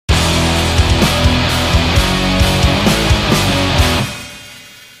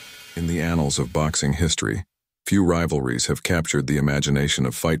annals of boxing history, few rivalries have captured the imagination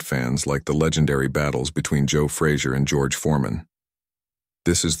of fight fans like the legendary battles between Joe Frazier and George Foreman.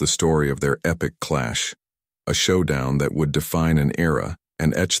 This is the story of their epic clash, a showdown that would define an era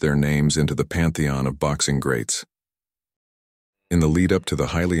and etch their names into the pantheon of boxing greats. In the lead-up to the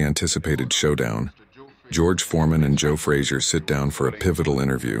highly anticipated showdown, George Foreman and Joe Frazier sit down for a pivotal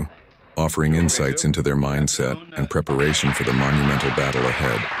interview, offering insights into their mindset and preparation for the monumental battle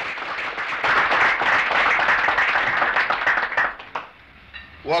ahead.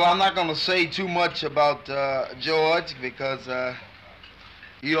 Well, I'm not going to say too much about George because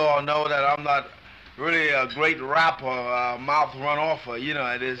you all know that I'm not really a great rapper, mouth run offer. You know,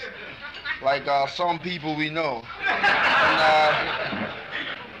 it is like some people we know. And,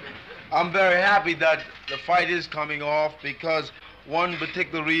 I'm very happy that the fight is coming off because one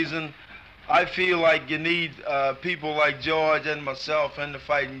particular reason, I feel like you need people like George and myself in the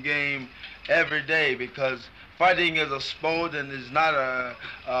fighting game every day, because fighting is a sport and it's not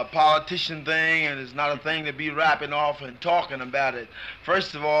a politician thing, and it's not a thing to be rapping off and talking about it.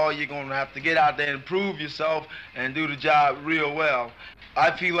 First of all, you're going to have to get out there and prove yourself and do the job real well.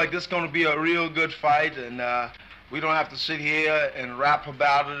 I feel like this is going to be a real good fight, and we don't have to sit here and rap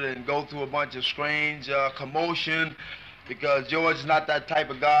about it and go through a bunch of strange commotion, because George is not that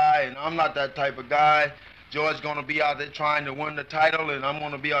type of guy, and I'm not that type of guy. George's going to be out there trying to win the title, and I'm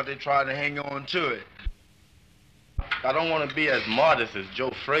going to be out there trying to hang on to it. I don't want to be as modest as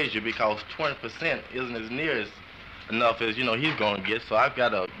Joe Frazier, because 20% isn't as near as enough as, you know, he's going to get. So I've got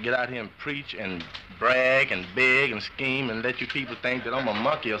to get out here and preach and brag and beg and scheme and let you people think that I'm a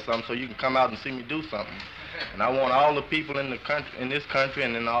monkey or something, so you can come out and see me do something. And I want all the people in the country, in this country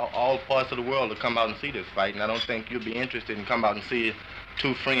and in all parts of the world, to come out and see this fight. And I don't think you'll be interested in come out and see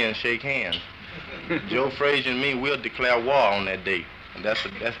two friends shake hands. Joe Frazier and me, we'll declare war on that date, and that's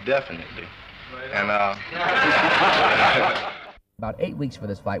definitely. And About 8 weeks for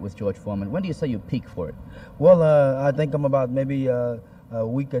this fight with George Foreman. When do you say you peak for it? Well, I think I'm about maybe a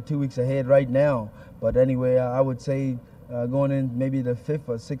week or 2 weeks ahead right now. But anyway, I would say going in maybe the 5th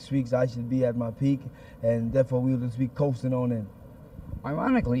or 6th weeks, I should be at my peak, and therefore we'll just be coasting on in.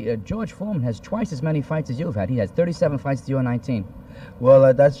 Ironically, George Foreman has twice as many fights as you've had. He has 37 fights to your 19.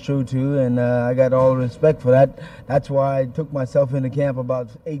 Well, that's true too, and I got all the respect for that. That's why I took myself into camp about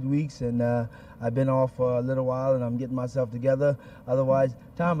 8 weeks, and I've been off for a little while, and I'm getting myself together. Otherwise,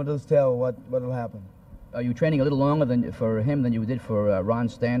 time will just tell what'll happen. Are you training a little longer for him than you did for Ron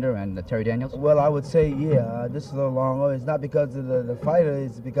Stander and Terry Daniels? Well, I would say, yeah, this is a little longer. It's not because of the fighter,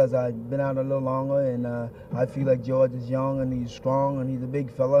 it's because I've been out a little longer, and I feel like George is young, and he's strong, and he's a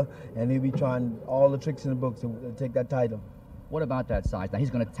big fella, and he'll be trying all the tricks in the books to take that title. What about that size? Now, he's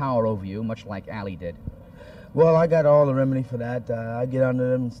going to tower over you, much like Ali did. Well, I got all the remedy for that. I get under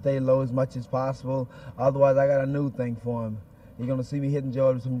them and stay low as much as possible. Otherwise, I got a new thing for him. You're going to see me hitting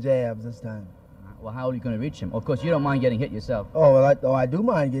George with some jabs this time. Well, how are you going to reach him? Of course, you don't mind getting hit yourself. Oh, well, I do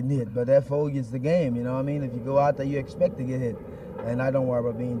mind getting hit, but that forgets the game, you know what I mean? If you go out there, you expect to get hit. And I don't worry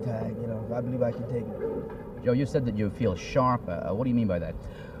about being tagged, you know. I believe I can take it. Joe, you said that you feel sharp. What do you mean by that?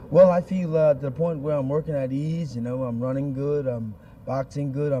 Well, I feel to the point where I'm working at ease, you know. I'm running good, I'm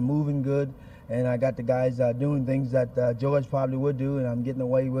boxing good, I'm moving good. And I got the guys doing things that George probably would do, and I'm getting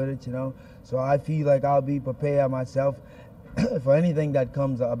away with it, you know. So I feel like I'll be prepared myself for anything that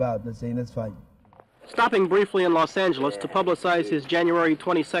comes about, let's say, in this fight. Stopping briefly in Los Angeles to publicize his January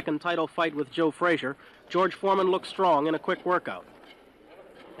 22nd title fight with Joe Frazier, George Foreman looked strong in a quick workout.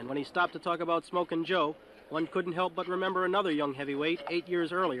 And when he stopped to talk about Smokin' Joe, one couldn't help but remember another young heavyweight 8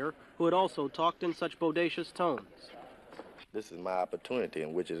 years earlier who had also talked in such bodacious tones. This is my opportunity,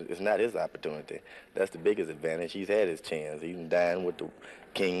 and which is it's not his opportunity. That's the biggest advantage. He's had his chance. He's dined with the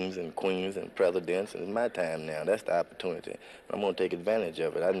kings and queens and presidents, and it's my time now. That's the opportunity. I'm going to take advantage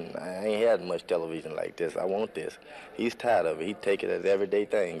of it. I ain't had much television like this. I want this. He's tired of it. He take it as everyday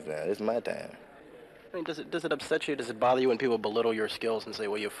things now. It's my time. I mean, does it upset you? Does it bother you when people belittle your skills and say,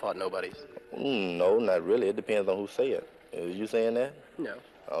 well, you fought nobodies? No, not really. It depends on who say it. Is you saying that? No.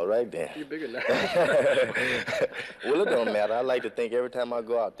 All right, then. You're bigger now. Well, it don't matter. I like to think every time I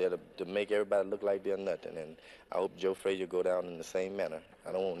go out there to make everybody look like they're nothing. And I hope Joe Frazier go down in the same manner.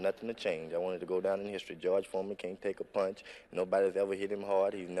 I don't want nothing to change. I want it to go down in history. George Foreman can't take a punch. Nobody's ever hit him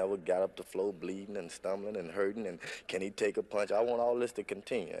hard. He's never got up the floor bleeding and stumbling and hurting. And can he take a punch? I want all this to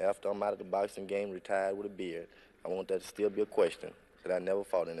continue. After I'm out of the boxing game, retired with a beard, I want that to still be a question, that I never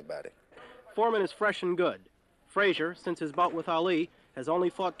fought anybody. Foreman is fresh and good. Frazier, since his bout with Ali, has only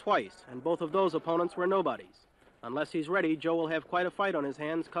fought twice, and both of those opponents were nobodies. Unless he's ready, Joe will have quite a fight on his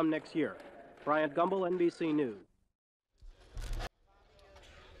hands come next year. Bryant Gumbel, NBC News.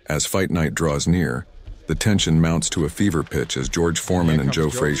 As fight night draws near, the tension mounts to a fever pitch as George Foreman and Joe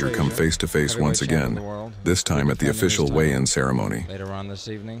Frazier come face-to-face once again, this time at the official weigh-in ceremony. Later on this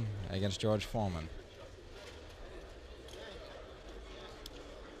evening against George Foreman.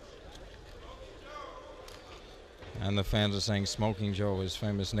 And the fans are saying Smoking Joe, his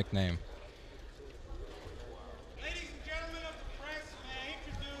famous nickname. Ladies and gentlemen of the press, may I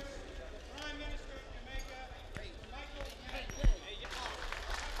introduce the Prime Minister of Jamaica, Michael Manley.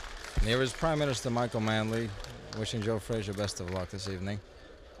 Here is Prime Minister Michael Manley wishing Joe Frazier best of luck this evening.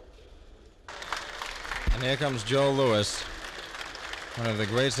 And here comes Joe Louis, one of the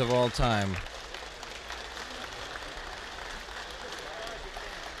greats of all time.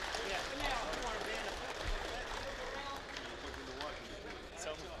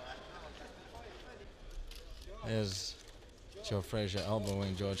 There's Joe Frazier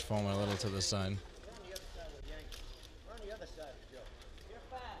elbowing George Foreman a little to the side.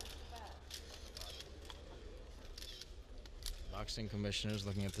 Boxing commissioners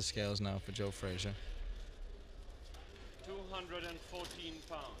looking at the scales now for Joe Frazier. 214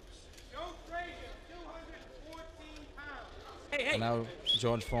 pounds. Joe Frazier, 214 pounds. And now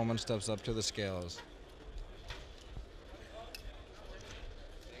George Foreman steps up to the scales.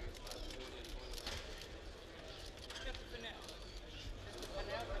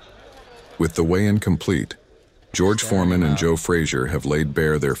 With the weigh-in complete, George Foreman and Joe Frazier have laid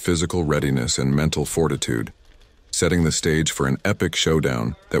bare their physical readiness and mental fortitude, setting the stage for an epic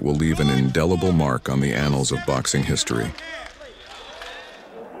showdown that will leave an indelible mark on the annals of boxing history.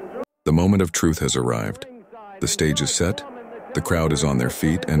 The moment of truth has arrived. The stage is set, the crowd is on their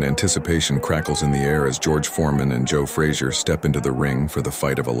feet, and anticipation crackles in the air as George Foreman and Joe Frazier step into the ring for the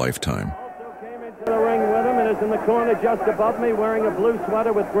fight of a lifetime. The ring with him and is in the corner just above me wearing a blue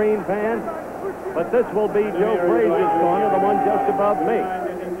sweater with green pants. But this will be Joe Frazier's corner, the one just above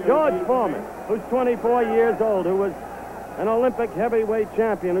me. George Foreman, who's 24 years old, who was an Olympic heavyweight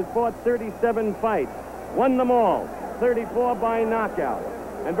champion, who's fought 37 fights, won them all, 34 by knockout.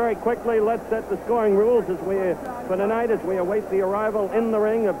 And very quickly, let's set the scoring rules for tonight as we await the arrival in the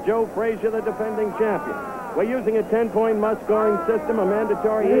ring of Joe Frazier, the defending champion. We're using a 10-point must-scoring system, a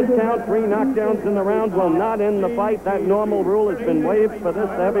mandatory 8 count, 3 knockdowns in the round will not end the fight. That normal rule has been waived for this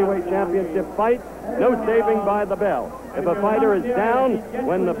heavyweight championship fight. No saving by the bell. If a fighter is down,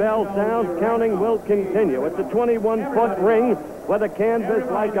 when the bell sounds, counting will continue. It's a 21-foot ring with a canvas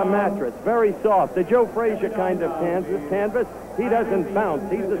like a mattress, very soft. The Joe Frazier kind of canvas. He doesn't bounce.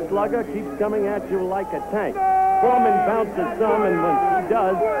 He's a slugger, keeps coming at you like a tank. Foreman bounces some, and when he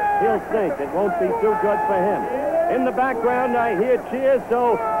does, he'll sink. It won't be too good for him. In the background, I hear cheers,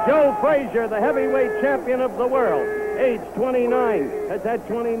 so Joe Frazier, the heavyweight champion of the world, age 29, has had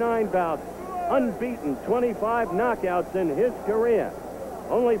 29 bouts, unbeaten, 25 knockouts in his career.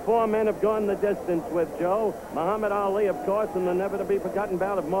 Only 4 men have gone the distance with Joe. Muhammad Ali, of course, in the never-to-be-forgotten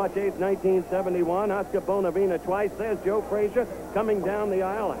bout of March 8, 1971. Oscar Bonavena twice. There's Joe Frazier coming down the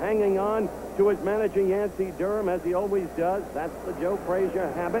aisle, hanging on to his manager, Yancey Durham, as he always does. That's the Joe Frazier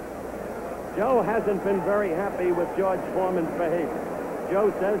habit. Joe hasn't been very happy with George Foreman's behavior.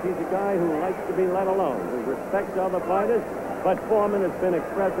 Joe says he's a guy who likes to be let alone, who respects other fighters, but Foreman has been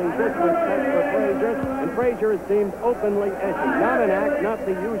expressing disrespect for Frazier, and Frazier has seemed openly edgy. Not an act, not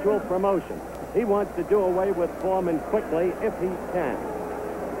the usual promotion. He wants to do away with Foreman quickly if he can.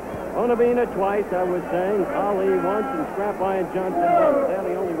 Bonavena twice, I was saying, Ali once, and Scrap Iron Johnson once. They're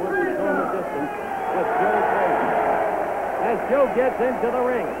the only ones who've gone the distance with Joe Frazier. As Joe gets into the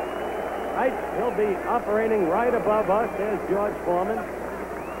ring, right, he'll be operating right above us. There's George Foreman.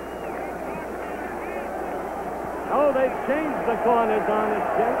 Oh, they've changed the corners on us,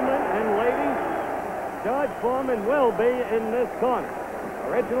 gentlemen and ladies. George Foreman will be in this corner.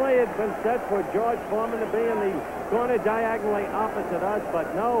 Originally, it had been set for George Foreman to be in the corner diagonally opposite us,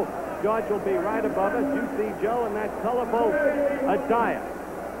 but no, George will be right above us. You see Joe in that colorful attire.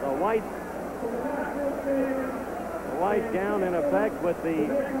 The white gown, in effect, with the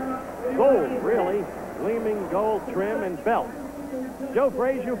gold, really, gleaming gold trim and belt. Joe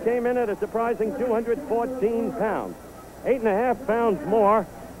Frazier came in at a surprising 214 pounds, 8.5 pounds more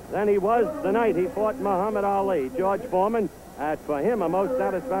than he was the night he fought Muhammad Ali. George Foreman, for him, a most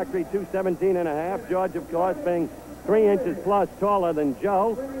satisfactory 217.5. George, of course, being 3 inches plus taller than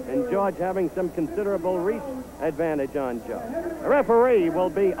Joe, and George having some considerable reach advantage on Joe. The referee will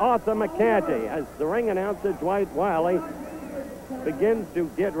be Arthur McCarthy as the ring announcer, Dwight Wiley, begins to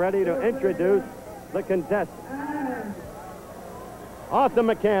get ready to introduce the contestants. Arthur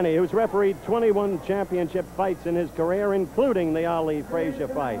McCanny, who's refereed 21 championship fights in his career, including the Ali-Frazier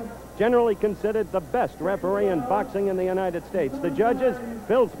fight. Generally considered the best referee in boxing in the United States. The judges,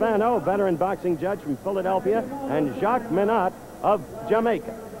 Phil Spano, veteran boxing judge from Philadelphia, and Jacques Minot of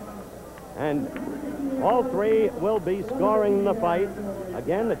Jamaica. And all three will be scoring the fight.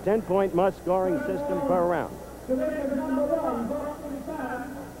 Again, the 10-point must-scoring system per round.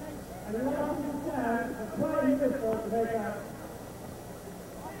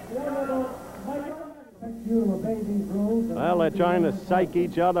 Well, they're trying to psych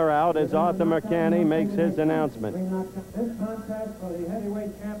each other out as Arthur McCanny makes his announcement. This contest for the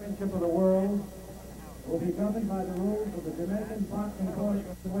heavyweight championship of the world will be governed by the rules of the Jamaican Boxing Court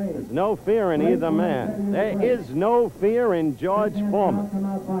of the Way. There's no fear in either man. There is no fear in George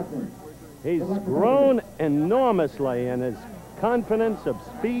Foreman. He's grown enormously in his confidence of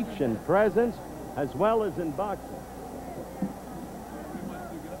speech and presence, as well as in boxing.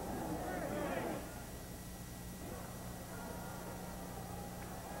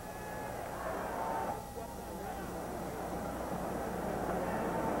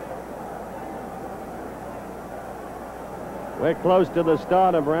 We're close to the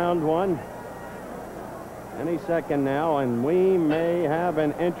start of round one. Any second now, and we may have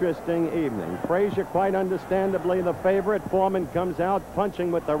an interesting evening. Frazier, quite understandably, the favorite. Foreman comes out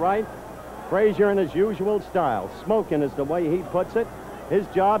punching with the right. Frazier in his usual style. Smoking is the way he puts it. His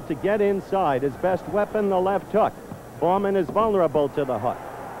job to get inside. His best weapon, the left hook. Foreman is vulnerable to the hook.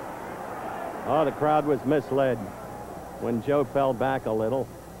 Oh, the crowd was misled when Joe fell back a little.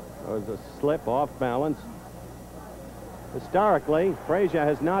 There was a slip off balance. Historically, Frazier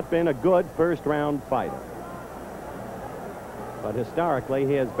has not been a good first-round fighter. But historically,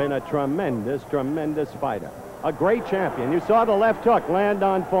 he has been a tremendous, tremendous fighter. A great champion. You saw the left hook land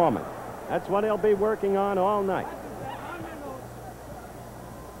on Foreman. That's what he'll be working on all night.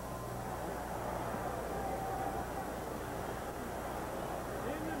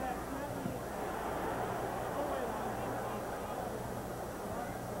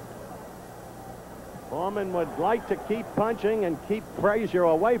 Foreman would like to keep punching and keep Frazier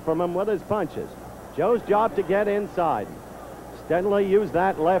away from him with his punches. Joe's job to get inside. Steadily use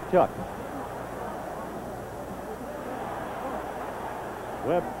that left hook.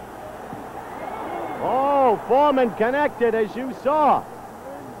 Whip. Oh, Foreman connected, as you saw.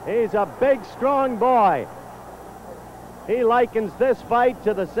 He's a big, strong boy. He likens this fight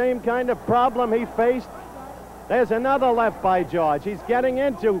to the same kind of problem he faced. There's another left by George. He's getting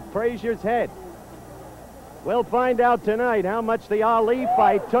into Frazier's head. We'll find out tonight how much the Ali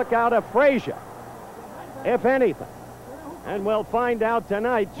fight took out of Frazier, if anything. And we'll find out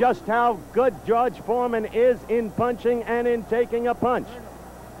tonight just how good George Foreman is in punching and in taking a punch.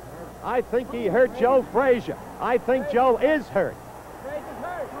 I think he hurt Joe Frazier. I think Joe is hurt.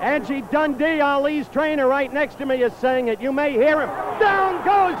 Angie Dundee, Ali's trainer, right next to me, is saying it. You may hear him. Down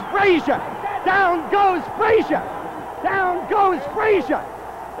goes Frazier! Down goes Frazier! Down goes Frazier!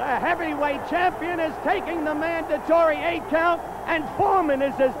 The heavyweight champion is taking the mandatory 8 count, and Foreman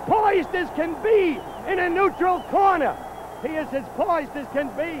is as poised as can be in a neutral corner. He is as poised as can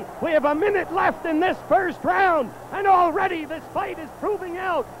be. We have a minute left in this first round, and already this fight is proving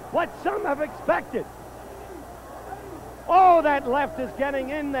out what some have expected. Oh, that left is getting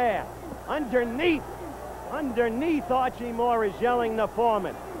in there. Underneath, Archie Moore is yelling to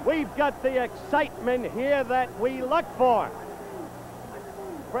Foreman. We've got the excitement here that we look for.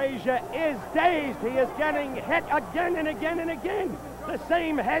 Frazier is dazed. He is getting hit again and again and again. The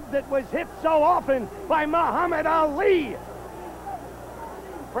same head that was hit so often by Muhammad Ali.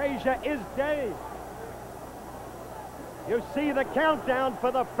 Frazier is dazed. You see the countdown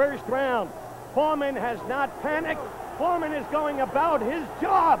for the first round. Foreman has not panicked. Foreman is going about his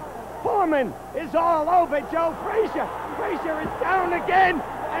job. Foreman is all over Joe Frazier. Frazier is down again,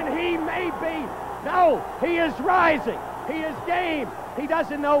 and he may be. No, he is rising. He is game. He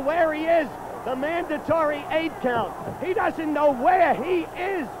doesn't know where he is. The mandatory 8 count. He doesn't know where he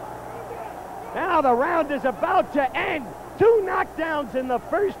is. Now the round is about to end. 2 knockdowns in the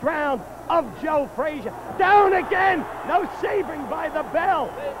first round of Joe Frazier. Down again. No saving by the bell.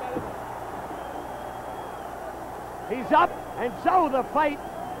 He's up, and so the fight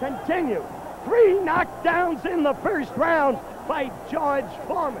continues. 3 knockdowns in the first round by George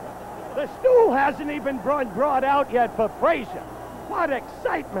Foreman. The stool hasn't even been brought out yet for Frazier. What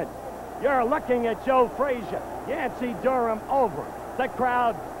excitement. You're looking at Joe Frazier. Yancey Durham over him. The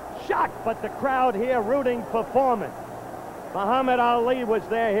crowd shocked, but the crowd here rooting for Foreman. Muhammad Ali was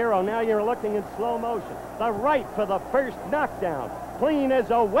their hero. Now you're looking in slow motion. The right for the first knockdown. Clean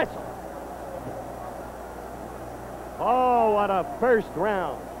as a whistle. Oh, what a first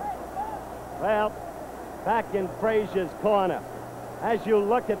round. Well, back in Frazier's corner. As you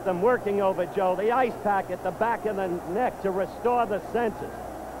look at them working over Joe, the ice pack at the back of the neck to restore the senses.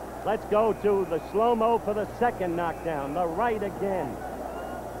 Let's go to the slow-mo for the second knockdown. The right again.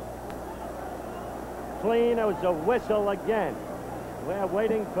 Clean, it was a whistle again. We're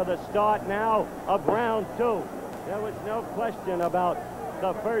waiting for the start now of round 2. There was no question about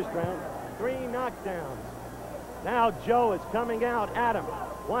the first round. 3 knockdowns. Now Joe is coming out at him.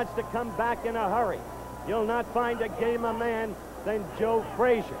 Wants to come back in a hurry. You'll not find a gamer man than Joe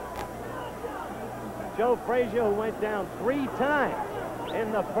Frazier. Joe Frazier, who went down 3 times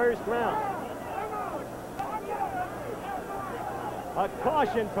in the first round. A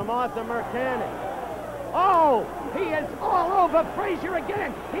caution from Arthur Mercani. Oh, he is all over Frazier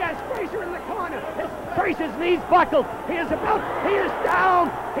again. He has Frazier in the corner. Frazier's knees buckled. He is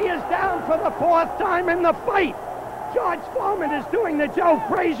down. He is down for the 4th time in the fight. George Foreman is doing to Joe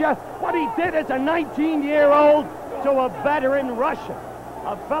Frazier what he did as a 19-year-old to a veteran Russian,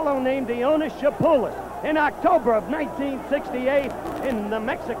 a fellow named Iona Shapoulis, in October of 1968 in the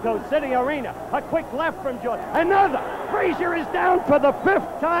Mexico City Arena. A quick left from George. Another. Frazier is down for the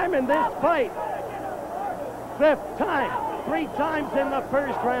 5th time in this fight. 5th time. 3 times in the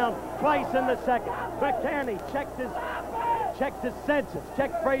first round, twice in the second. McCanny checked his senses,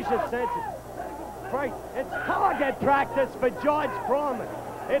 checked Frazier's senses. It's target practice for George Foreman.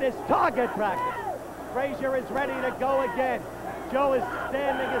 It is target practice. Frazier is ready to go again. Joe is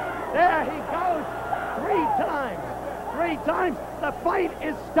standing. There he goes. 3 times. 3 times. The fight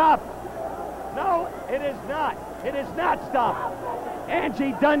is stopped. No, it is not. It is not stopped.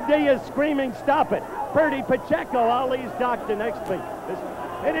 Angie Dundee is screaming, stop it. Bertie Pacheco, Ali's doctor next to me.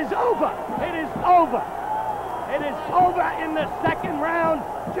 It is over. It is over. It is over in the second round.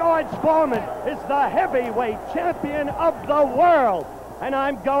 George Foreman is the heavyweight champion of the world. And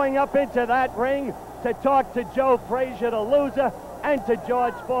I'm going up into that ring to talk to Joe Frazier, the loser, and to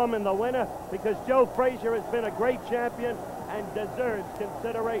George Foreman, the winner, because Joe Frazier has been a great champion and deserves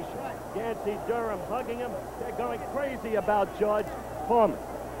consideration. Yancey Durham hugging him. They're going crazy about George Foreman.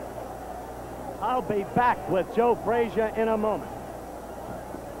 I'll be back with Joe Frazier in a moment.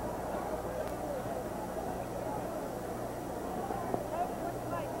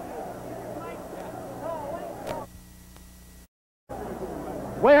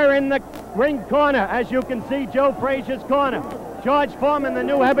 We're in the ring corner, as you can see, Joe Frazier's corner. George Foreman, the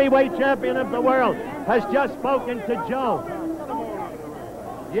new heavyweight champion of the world, has just spoken to Joe.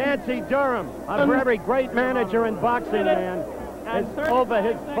 Yancey Durham, a very great manager in boxing, man, is over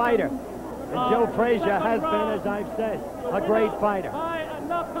his fighter. And Joe Frazier has been, as I've said, a great fighter.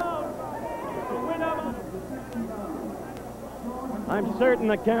 I'm certain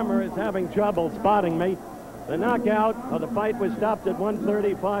the camera is having trouble spotting me. The knockout, or the fight, was stopped at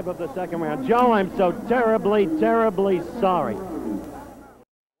 1:35 of the second round. Joe, I'm so terribly, terribly sorry.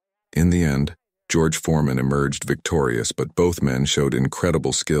 In the end, George Foreman emerged victorious, but both men showed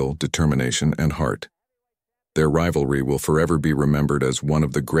incredible skill, determination, and heart. Their rivalry will forever be remembered as one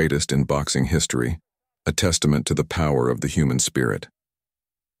of the greatest in boxing history, a testament to the power of the human spirit.